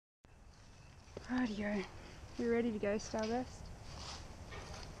Rightio. You ready to go, Starburst?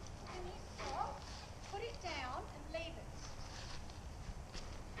 Can you stop? Put it down and leave it.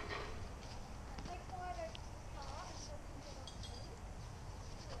 Take Fido to the car and so we can get off too.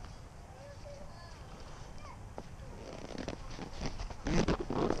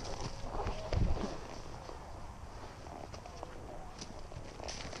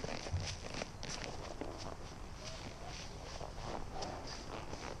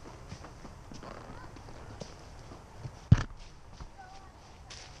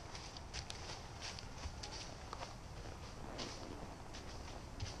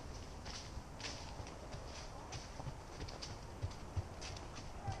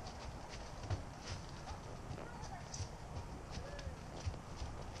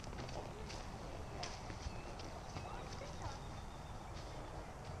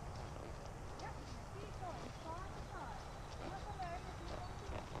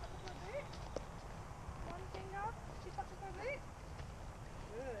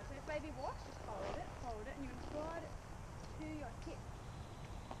 Baby walks, just hold it, and you're going to slide it to your hip.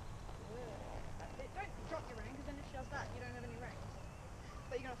 Good. That's it. Don't drop your rein, because then if she does that, you don't have any reins.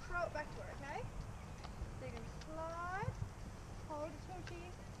 But you're going to throw it back to her, okay? So you're going to slide, hold it till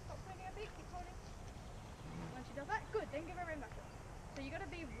she stops moving her feet, keep holding. When she does that, good, then give her rein back to her. So you've got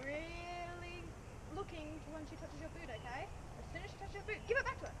to be really looking to when she touches your boot, okay? As soon as she touches your boot, give it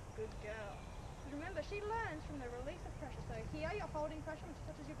back to her. Good girl. Because remember, she learns from the release of pressure. So here, you're holding pressure when she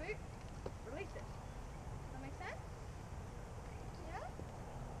touches your boot. Release it. Does that make sense? Yeah?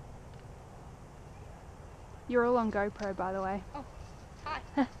 You're all on GoPro, by the way. Oh,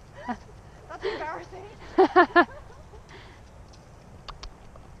 hi. That's embarrassing.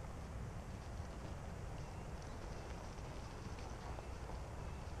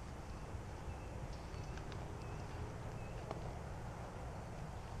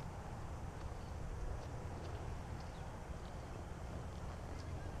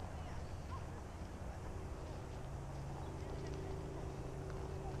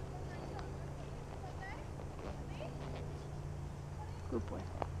 Good boy.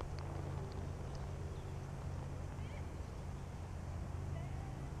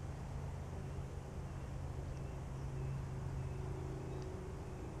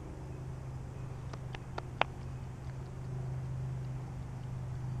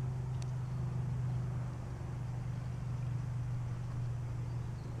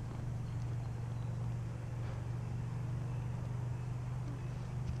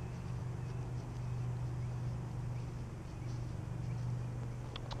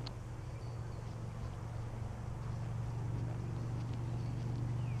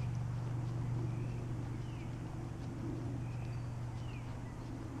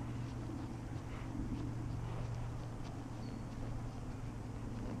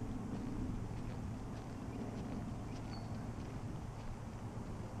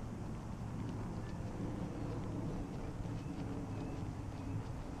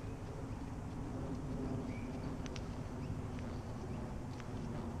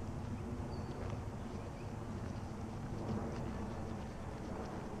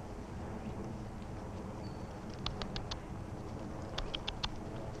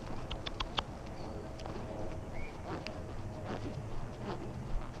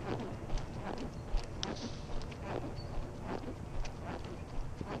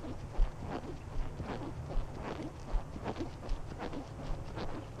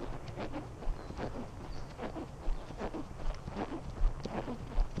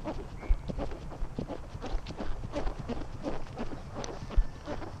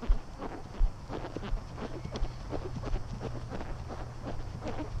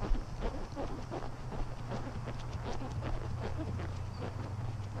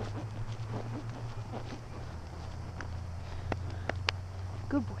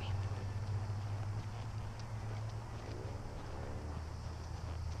 Good boy.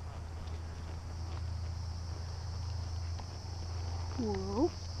 Whoa.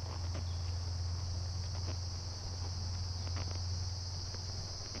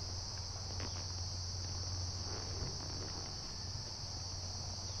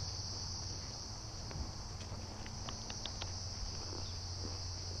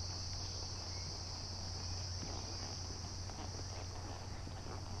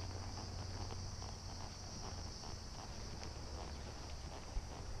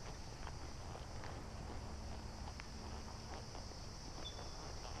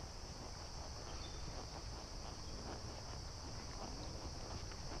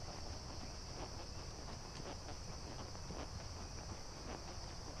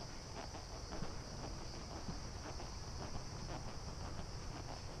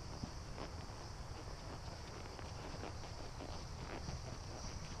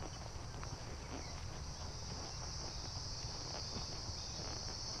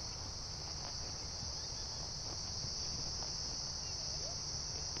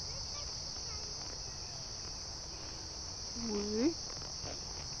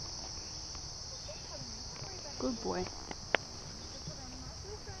 Good boy. Just put on a nice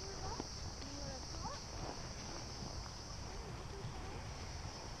little shiny result. And what I've got. Okay, a nice little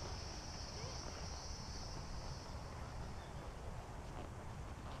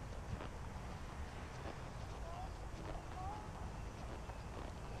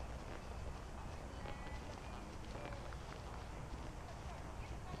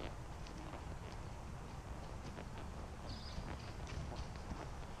shiny. Okay.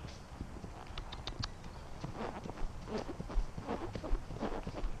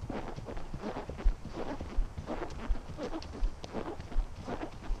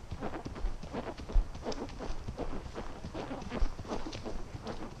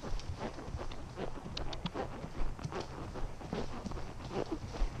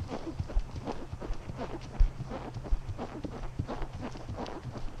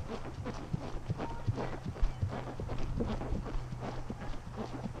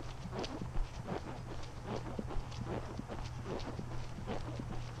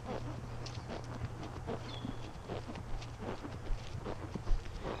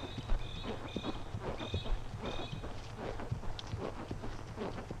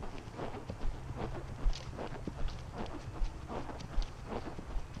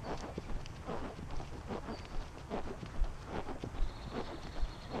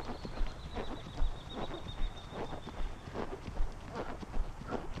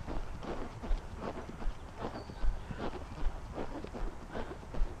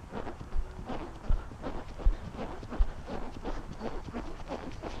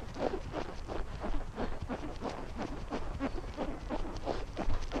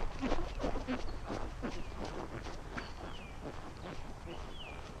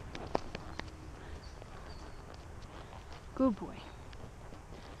 Good boy.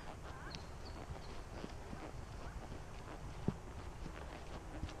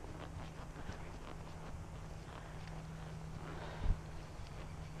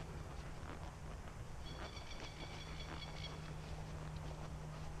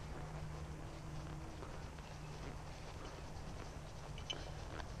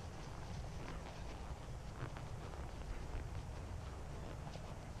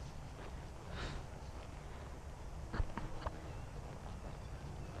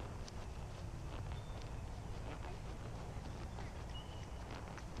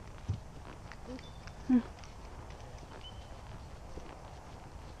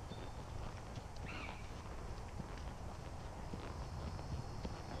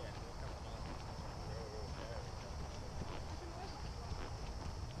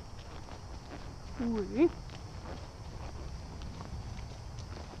 Ooh.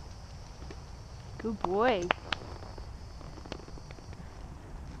 Good boy.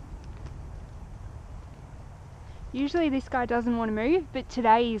 Usually this guy doesn't want to move, but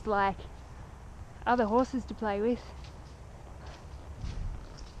today he's like other horses to play with.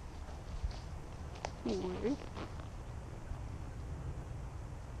 Ooh.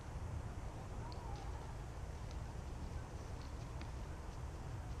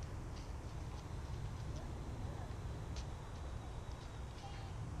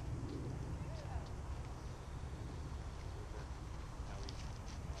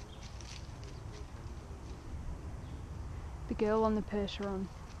 The girl on the Percheron,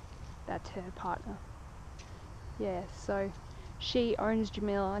 that's her partner. Yeah, so she owns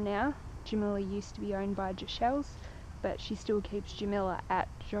Jamila now. Jamila used to be owned by Joshelle's, but she still keeps Jamila at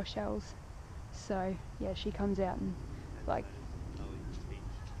Joshelle's. So yeah, she comes out and like.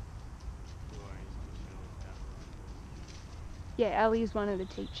 Yeah, Ellie is one of the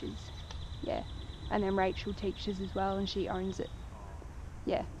teachers. Yeah, and then Rachel teaches as well, and she owns it.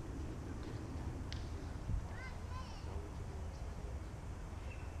 Yeah.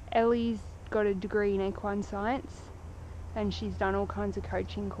 Ellie's got a degree in equine science, and she's done all kinds of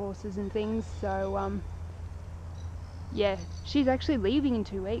coaching courses and things. So yeah, she's actually leaving in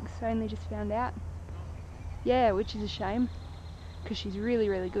 2 weeks. I only just found out. Yeah, which is a shame, because she's really,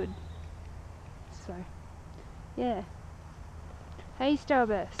 really good. So yeah. Hey,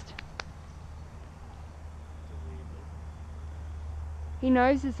 Starburst. He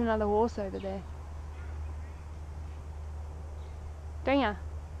knows there's another horse over there. Don't ya?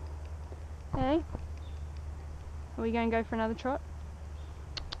 Hey? Are we going to go for another trot?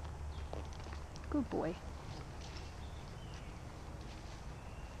 Good boy.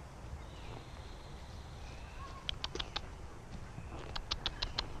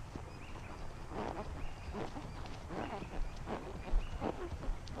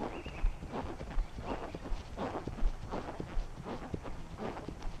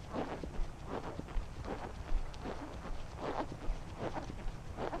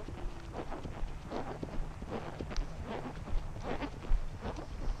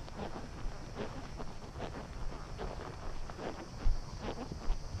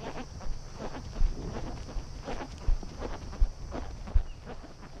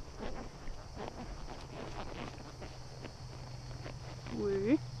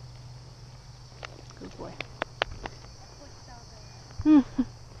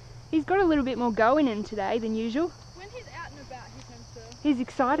 he's got a little bit more go in him today than usual. When he's out and about, he tends to He's go a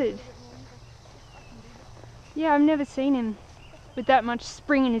excited. little bit more. He's like, yes, I can do this. Yeah, I've never seen him with that much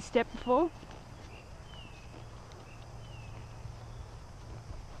spring in his step before.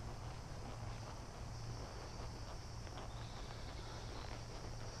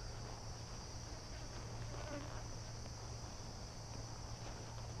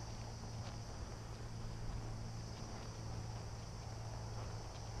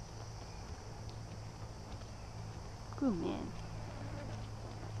 Good man.